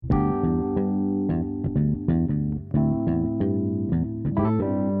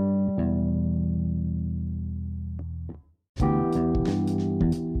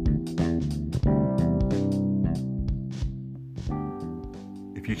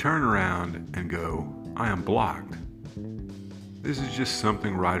turn around and go, I am blocked, this is just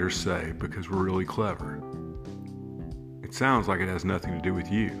something writers say because we're really clever. It sounds like it has nothing to do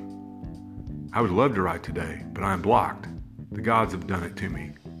with you. I would love to write today, but I am blocked. The gods have done it to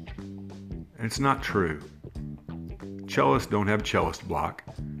me. And it's not true. Cellists don't have cellist block.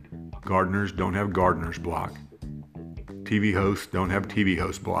 Gardeners don't have gardener's block. TV hosts don't have TV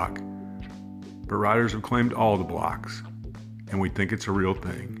host block. But writers have claimed all the blocks, and we think it's a real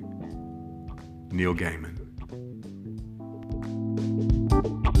thing. Neil Gaiman.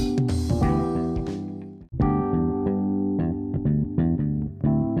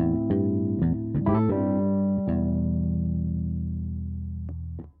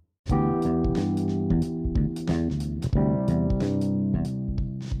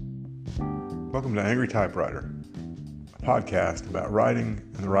 Welcome to Angry Typewriter, a podcast about writing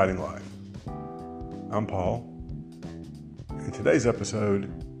and the writing life. I'm Paul, and today's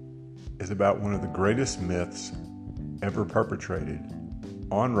episode is about one of the greatest myths ever perpetrated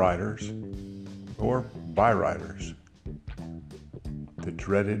on writers or by writers, the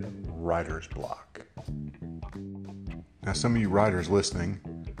dreaded writer's block. Now, some of you writers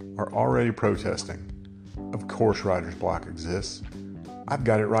listening are already protesting. Of course writer's block exists. I've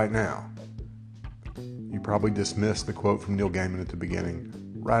got it right now. You probably dismissed the quote from Neil Gaiman at the beginning,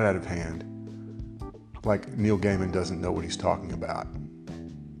 right out of hand. Like Neil Gaiman doesn't know what he's talking about.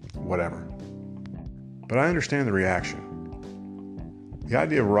 Whatever. But I understand the reaction. The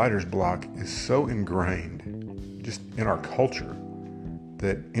idea of writer's block is so ingrained just in our culture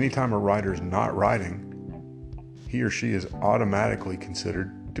that anytime a writer's not writing, he or she is automatically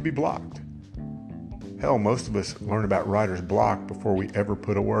considered to be blocked. Hell, most of us learn about writer's block before we ever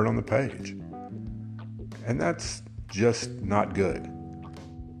put a word on the page. And that's just not good.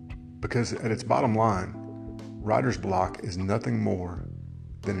 Because at its bottom line, writer's block is nothing more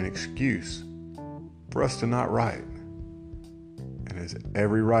than an excuse for us to not write. And as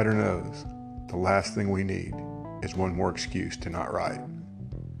every writer knows, the last thing we need is one more excuse to not write.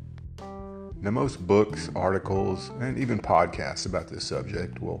 Now, most books, articles, and even podcasts about this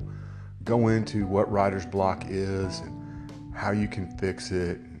subject will go into what writer's block is and how you can fix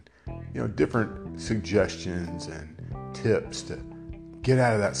it, and, different suggestions and tips to get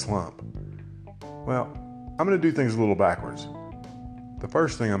out of that slump. Well, I'm going to do things a little backwards. The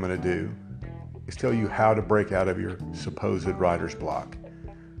first thing I'm going to do is tell you how to break out of your supposed writer's block.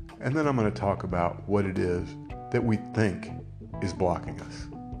 And then I'm going to talk about what it is that we think is blocking us.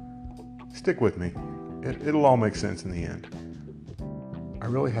 Stick with me. It'll all make sense in the end. I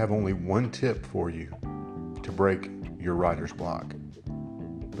really have only one tip for you to break your writer's block,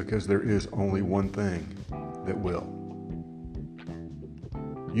 because there is only one thing that will.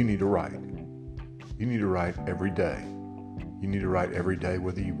 You need to write. You need to write every day. You need to write every day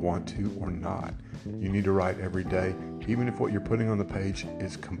whether you want to or not. You need to write every day, even if what you're putting on the page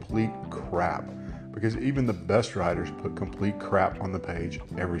is complete crap. Because even the best writers put complete crap on the page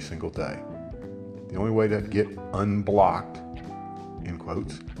every single day. The only way to get unblocked, in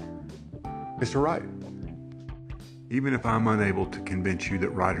quotes, is to write. Even if I'm unable to convince you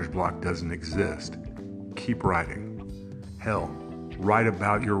that writer's block doesn't exist, keep writing. Hell, write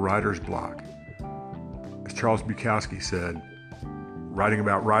about your writer's block. As Charles Bukowski said, writing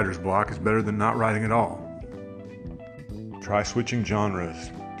about writer's block is better than not writing at all. Try switching genres.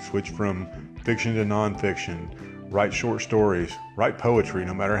 Switch from fiction to nonfiction. Write short stories. Write poetry,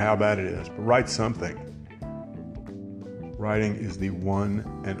 no matter how bad it is, but write something. Writing is the one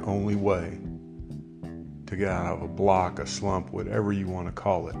and only way to get out of a block, a slump, whatever you want to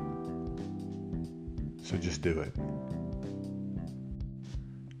call it. So just do it.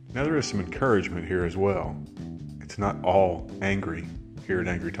 Now, there is some encouragement here as well. It's not all angry here at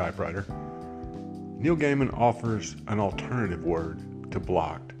Angry Typewriter. Neil Gaiman offers an alternative word to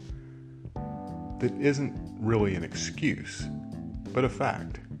blocked that isn't really an excuse, but a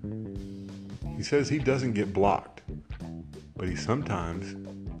fact. He says he doesn't get blocked, but he sometimes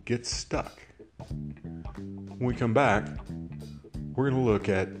gets stuck. When we come back, we're going to look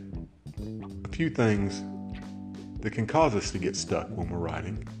at a few things that can cause us to get stuck when we're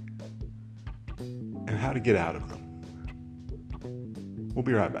writing and how to get out of them. We'll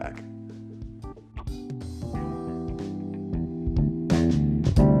be right back.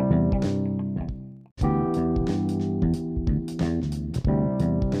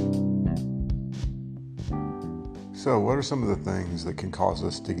 So, what are some of the things that can cause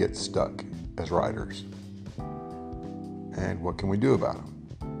us to get stuck as writers? And what can we do about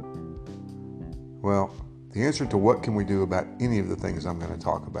them? Well, the answer to what can we do about any of the things I'm going to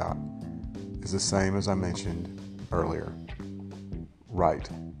talk about is the same as I mentioned earlier. write.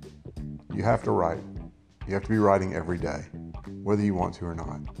 You have to write. You have to be writing every day, whether you want to or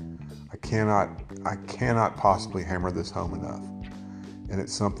not. I cannot possibly hammer this home enough. And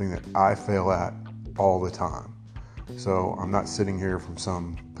it's something that I fail at all the time. So I'm not sitting here from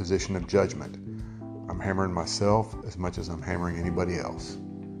some position of judgment. I'm hammering myself as much as I'm hammering anybody else.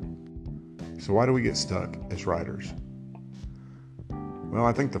 So why do we get stuck as writers? Well,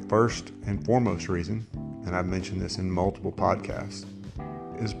 I think the first and foremost reason, and I've mentioned this in multiple podcasts,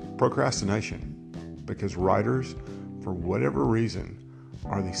 is procrastination. Because writers, for whatever reason,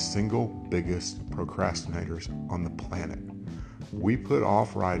 are the single biggest procrastinators on the planet. We put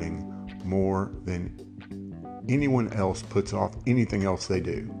off writing more than anyone else puts off anything else they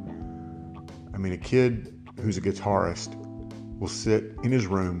do. I mean, a kid who's a guitarist will sit in his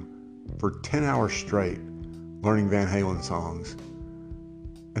room for 10 hours straight learning Van Halen songs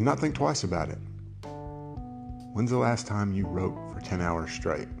and not think twice about it. When's the last time you wrote for 10 hours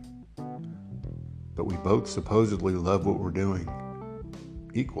straight? But we both supposedly love what we're doing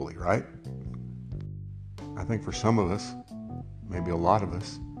equally, right? I think for some of us, maybe a lot of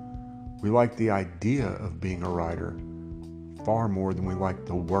us, we like the idea of being a writer far more than we like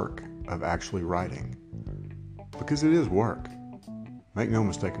the work of actually writing. Because it is work. Make no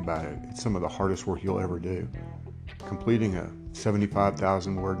mistake about it. It's some of the hardest work you'll ever do. Completing a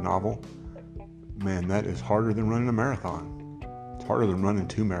 75,000 word novel, man, that is harder than running a marathon. It's harder than running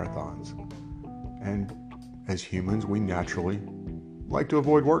 2 marathons. And as humans, we naturally like to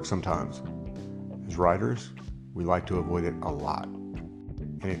avoid work sometimes. As writers, we like to avoid it a lot.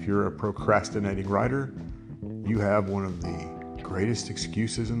 And if you're a procrastinating writer, you have one of the greatest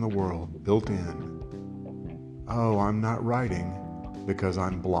excuses in the world built in. Oh, I'm not writing because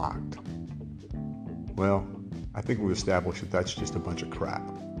I'm blocked. Well, I think we've established that that's just a bunch of crap.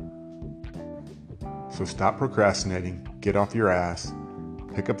 So stop procrastinating, get off your ass,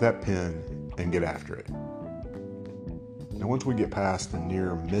 pick up that pen, and get after it. Now, once we get past the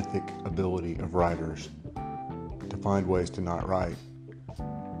near mythic ability of writers to find ways to not write,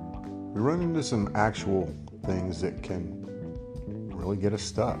 we run into some actual things that can really get us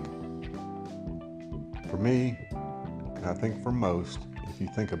stuck. For me, and I think for most, if you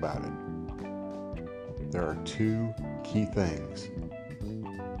think about it, there are 2 key things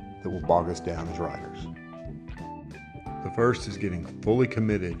that will bog us down as writers. The first is getting fully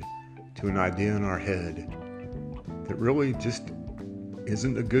committed to an idea in our head that really just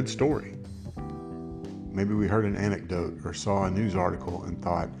isn't a good story. Maybe we heard an anecdote or saw a news article and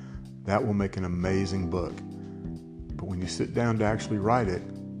thought, that will make an amazing book. But when you sit down to actually write it,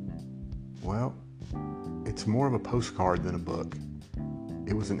 well, it's more of a postcard than a book.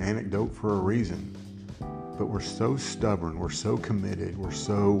 It was an anecdote for a reason. But we're so stubborn, we're so committed, we're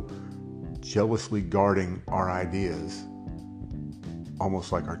so jealously guarding our ideas,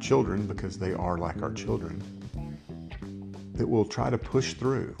 almost like our children, because they are like our children, that we'll try to push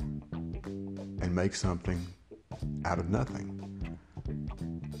through and make something out of nothing.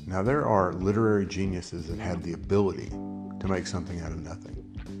 Now, there are literary geniuses that have the ability to make something out of nothing.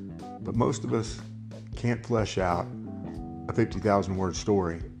 But most of us can't flesh out a 50,000 word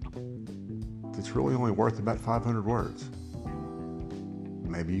story that's really only worth about 500 words.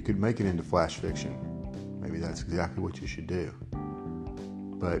 Maybe you could make it into flash fiction. Maybe that's exactly what you should do.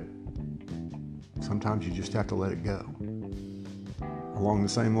 But sometimes you just have to let it go. Along the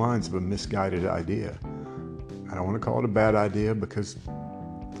same lines of a misguided idea. I don't want to call it a bad idea because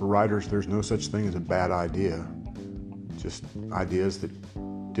for writers, there's no such thing as a bad idea. Just ideas that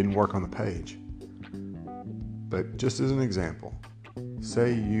didn't work on the page. But just as an example,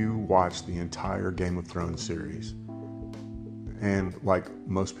 say you watched the entire Game of Thrones series. And like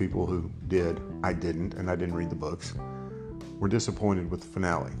most people who did, I didn't, and I didn't read the books, were disappointed with the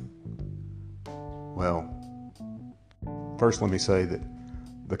finale. Well, first let me say that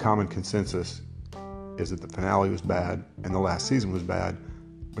the common consensus is that the finale was bad and the last season was bad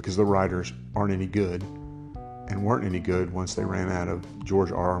because the writers aren't any good and weren't any good once they ran out of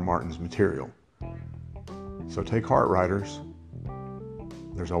George R.R. Martin's material. So take heart, writers.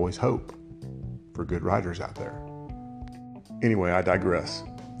 There's always hope for good writers out there. Anyway, I digress.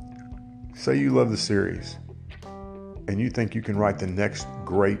 Say you love the series and you think you can write the next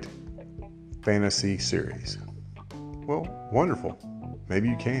great fantasy series. Well, wonderful. Maybe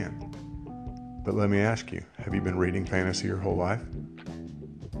you can. But let me ask you, have you been reading fantasy your whole life?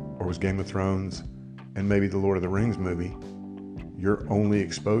 Or was Game of Thrones and maybe the Lord of the Rings movie your only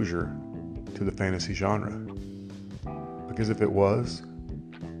exposure to the fantasy genre? Because if it was,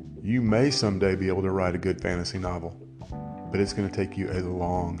 you may someday be able to write a good fantasy novel, but it's going to take you a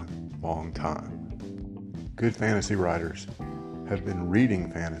long, long time. Good fantasy writers have been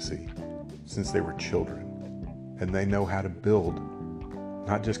reading fantasy since they were children, and they know how to build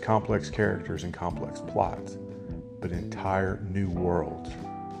not just complex characters and complex plots, but entire new worlds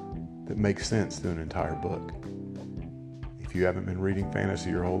that make sense through an entire book. If you haven't been reading fantasy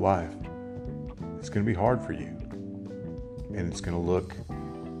your whole life, it's going to be hard for you, and it's going to look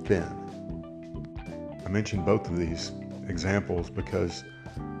thin. I mentioned both of these examples because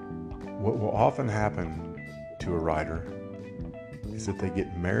what will often happen to a writer is that they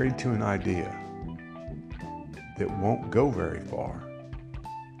get married to an idea that won't go very far,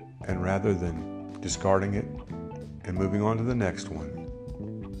 and rather than discarding it and moving on to the next one,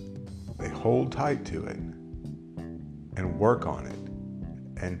 they hold tight to it and work on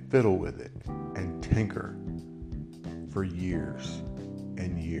it and fiddle with it and tinker for years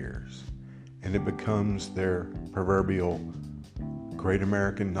and years, and it becomes their proverbial great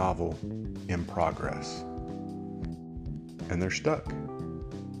American novel in progress, and they're stuck.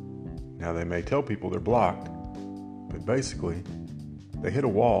 Now, they may tell people they're blocked, but basically they hit a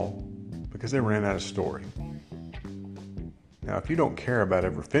wall because they ran out of story. Now, if you don't care about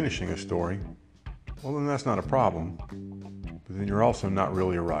ever finishing a story, well, then that's not a problem, but then you're also not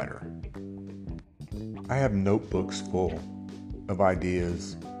really a writer. I have notebooks full of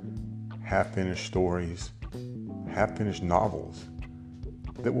ideas, half-finished stories, half-finished novels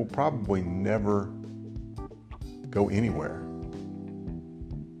that will probably never go anywhere.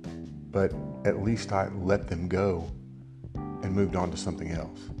 But at least I let them go and moved on to something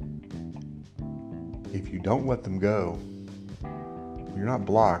else. If you don't let them go, you're not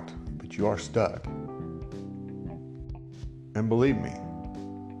blocked, but you are stuck. And believe me,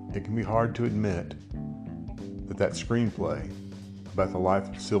 it can be hard to admit that screenplay about the life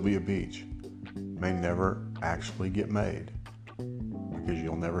of Sylvia Beach may never actually get made because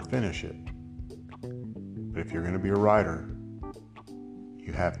you'll never finish it. But if you're going to be a writer,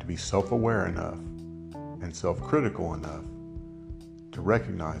 you have to be self-aware enough and self-critical enough to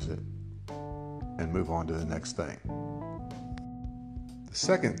recognize it and move on to the next thing. The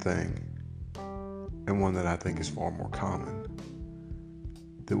second thing, and one that I think is far more common,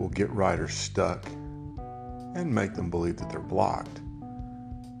 that will get writers stuck and make them believe that they're blocked,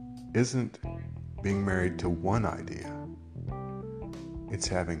 isn't being married to one idea. It's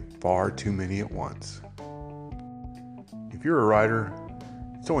having far too many at once. If you're a writer,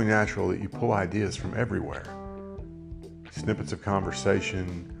 it's only natural that you pull ideas from everywhere. Snippets of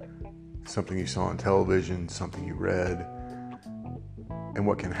conversation, something you saw on television, something you read. And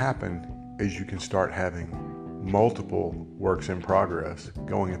what can happen is you can start having multiple works in progress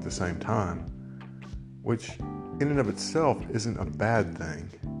going at the same time, which in and of itself isn't a bad thing,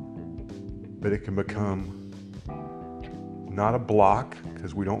 but it can become not a block,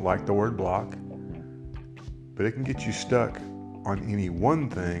 because we don't like the word block, but it can get you stuck on any one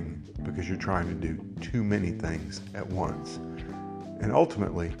thing because you're trying to do too many things at once. And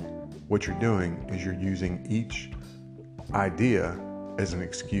ultimately, what you're doing is you're using each idea as an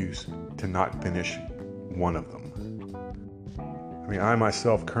excuse to not finish one of them. I mean, I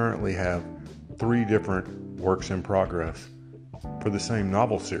myself currently have 3 different works in progress for the same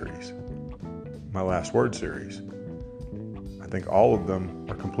novel series, my Last Word series. I think all of them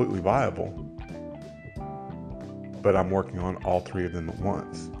are completely viable, but I'm working on all 3 of them at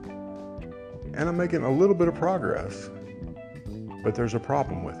once. And I'm making a little bit of progress, but there's a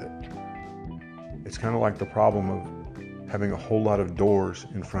problem with it. It's kind of like the problem of having a whole lot of doors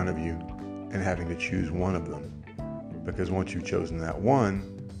in front of you and having to choose one of them. Because once you've chosen that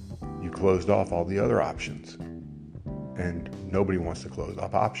one, you closed off all the other options. And nobody wants to close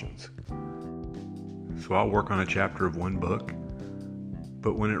off options. So I'll work on a chapter of one book,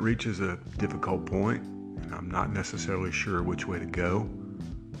 but when it reaches a difficult point, and I'm not necessarily sure which way to go,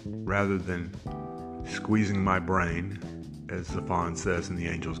 rather than squeezing my brain, as Zafon says in The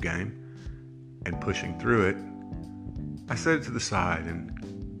Angel's Game, and pushing through it, I set it to the side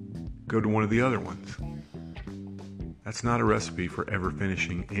and go to one of the other ones. That's not a recipe for ever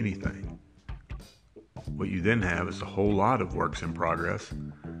finishing anything. What you then have is a whole lot of works in progress,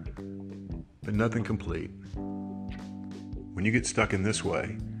 but nothing complete. When you get stuck in this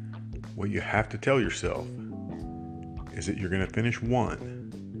way, what you have to tell yourself is that you're going to finish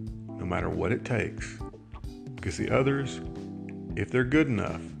one, no matter what it takes, because the others, if they're good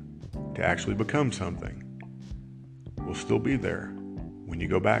enough to actually become something, will still be there when you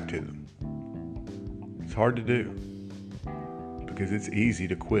go back to them. It's hard to do, because it's easy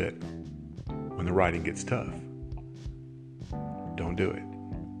to quit when the writing gets tough. Don't do it.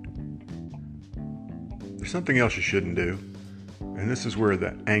 There's something else you shouldn't do, and this is where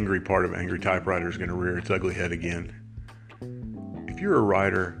the angry part of Angry Typewriter is going to rear its ugly head again. if you're a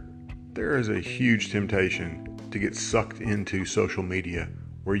writer, there is a huge temptation to get sucked into social media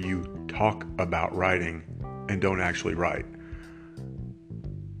where you talk about writing and don't actually write.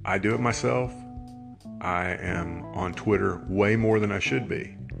 I do it myself. I am on Twitter way more than I should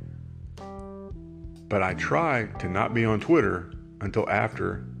be. But I try to not be on Twitter until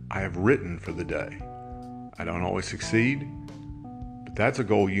after I have written for the day. I don't always succeed, but that's a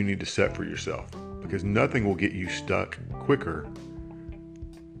goal you need to set for yourself, because nothing will get you stuck quicker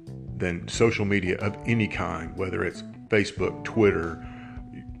than social media of any kind, whether it's Facebook, Twitter,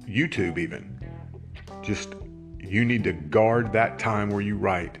 YouTube even. Just, you need to guard that time where you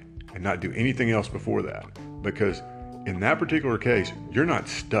write and not do anything else before that, because in that particular case, you're not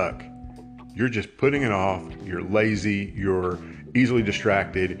stuck. You're just putting it off. You're lazy. You're easily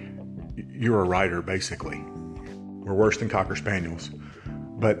distracted. You're a writer, basically. We're worse than Cocker Spaniels.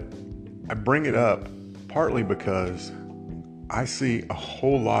 But I bring it up partly because I see a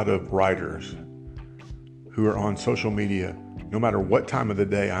whole lot of writers who are on social media, no matter what time of the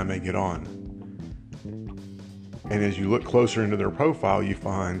day I may get on. And as you look closer into their profile, you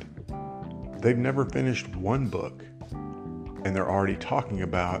find they've never finished one book. And they're already talking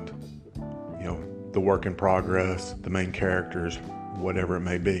about, the work in progress, the main characters, whatever it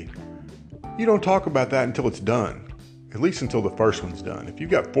may be. You don't talk about that until it's done, at least until the first one's done. If you've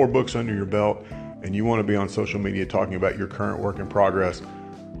got 4 books under your belt and you want to be on social media talking about your current work in progress,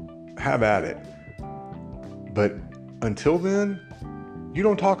 have at it. But until then, you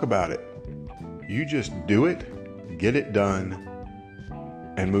don't talk about it. You just do it, get it done,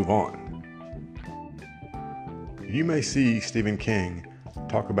 and move on. You may see Stephen King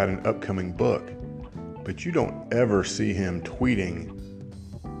talk about an upcoming book, but you don't ever see him tweeting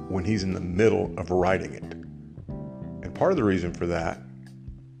when he's in the middle of writing it. And part of the reason for that,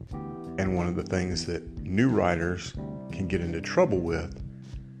 and one of the things that new writers can get into trouble with,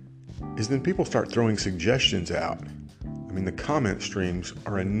 is then people start throwing suggestions out. I mean, the comment streams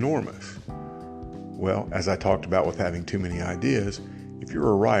are enormous. Well, as I talked about with having too many ideas, if you're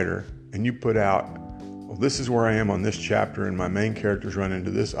a writer and you put out, well, this is where I am on this chapter and my main characters run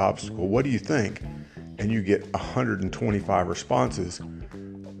into this obstacle, what do you think? And you get 125 responses,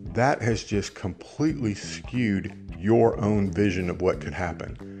 that has just completely skewed your own vision of what could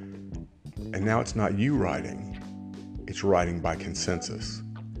happen. And now it's not you writing, it's writing by consensus.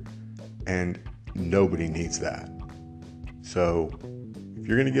 And nobody needs that. So if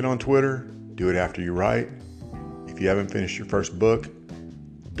you're going to get on Twitter, do it after you write. If you haven't finished your first book,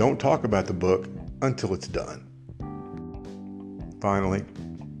 don't talk about the book until it's done. Finally,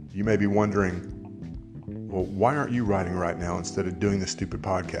 you may be wondering, well, why aren't you writing right now instead of doing this stupid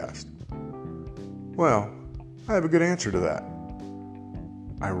podcast? Well, I have a good answer to that.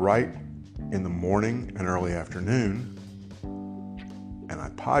 I write in the morning and early afternoon, and I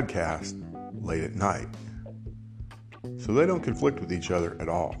podcast late at night. So they don't conflict with each other at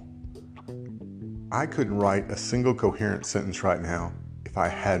all. I couldn't write a single coherent sentence right now if I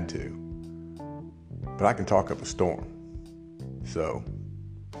had to, but I can talk up a storm. So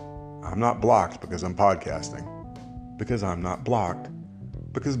I'm not blocked because I'm podcasting, because I'm not blocked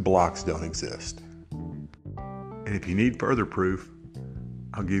because blocks don't exist. And if you need further proof,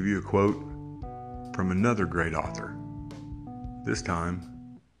 I'll give you a quote from another great author, this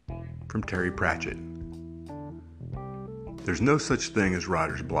time from Terry Pratchett. There's no such thing as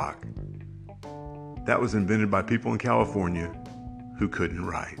writer's block. That was invented by people in California who couldn't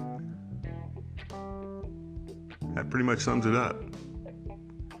write. That pretty much sums it up.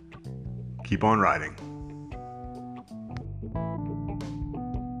 Keep on writing.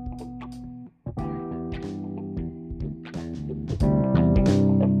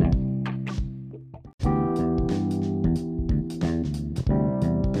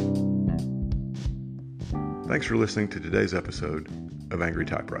 Thanks for listening to today's episode of Angry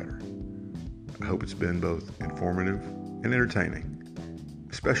Typewriter. I hope it's been both informative and entertaining,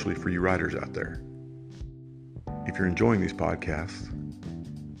 especially for you writers out there. If you're enjoying these podcasts,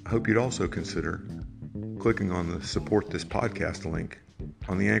 I hope you'd also consider clicking on the Support This Podcast link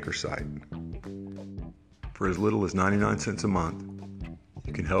on the Anchor site. For as little as 99 cents a month,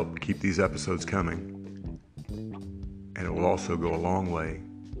 you can help keep these episodes coming, and it will also go a long way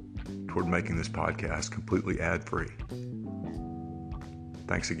toward making this podcast completely ad-free.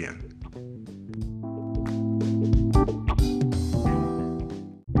 Thanks again.